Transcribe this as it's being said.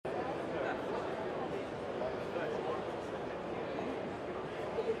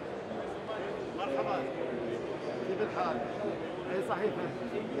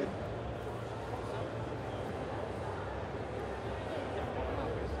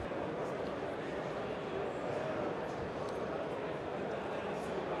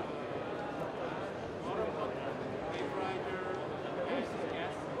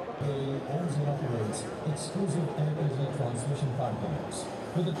owns and operates exclusive energy transmission pipelines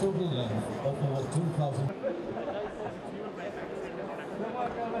with a total length of over 2,000.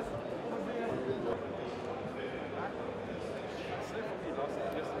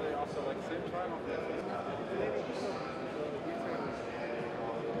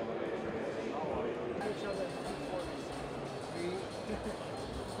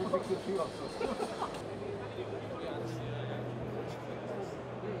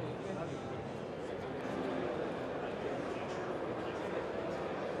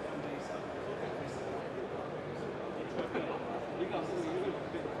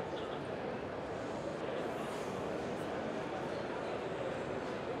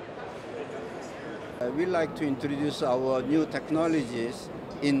 We like to introduce our new technologies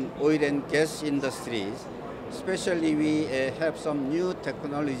in oil and gas industries. Especially we have some new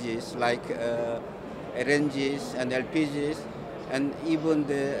technologies like LNGs and LPGs, and even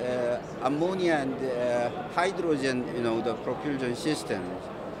the ammonia and hydrogen, the propulsion systems.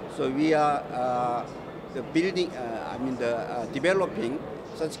 So we are developing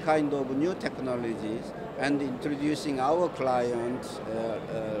such kind of new technologies and introducing our clients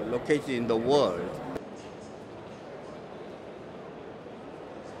located in the world.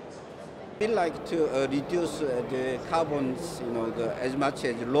 We like to reduce the carbons, as much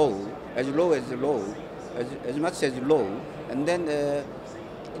as low, as much as low, and then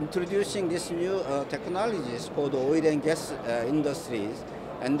introducing these new technologies for the oil and gas industries,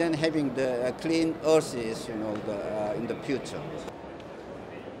 and then having the clean earths, in the future.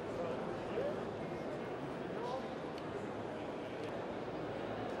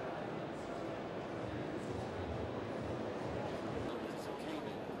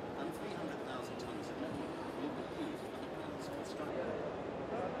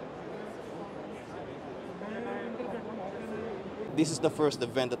 This is the first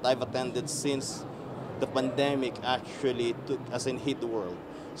event that I've attended since the pandemic actually hit the world.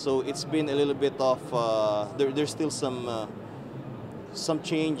 So it's been a little bit of, there's still some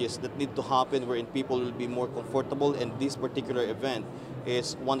changes that need to happen wherein people will be more comfortable, and this particular event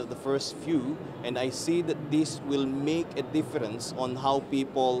is one of the first few, and I see that this will make a difference on how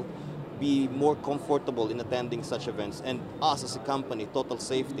people be more comfortable in attending such events. And us as a company, Total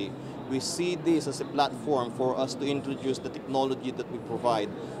Safety, we see this as a platform for us to introduce the technology that we provide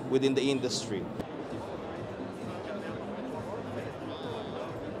within the industry.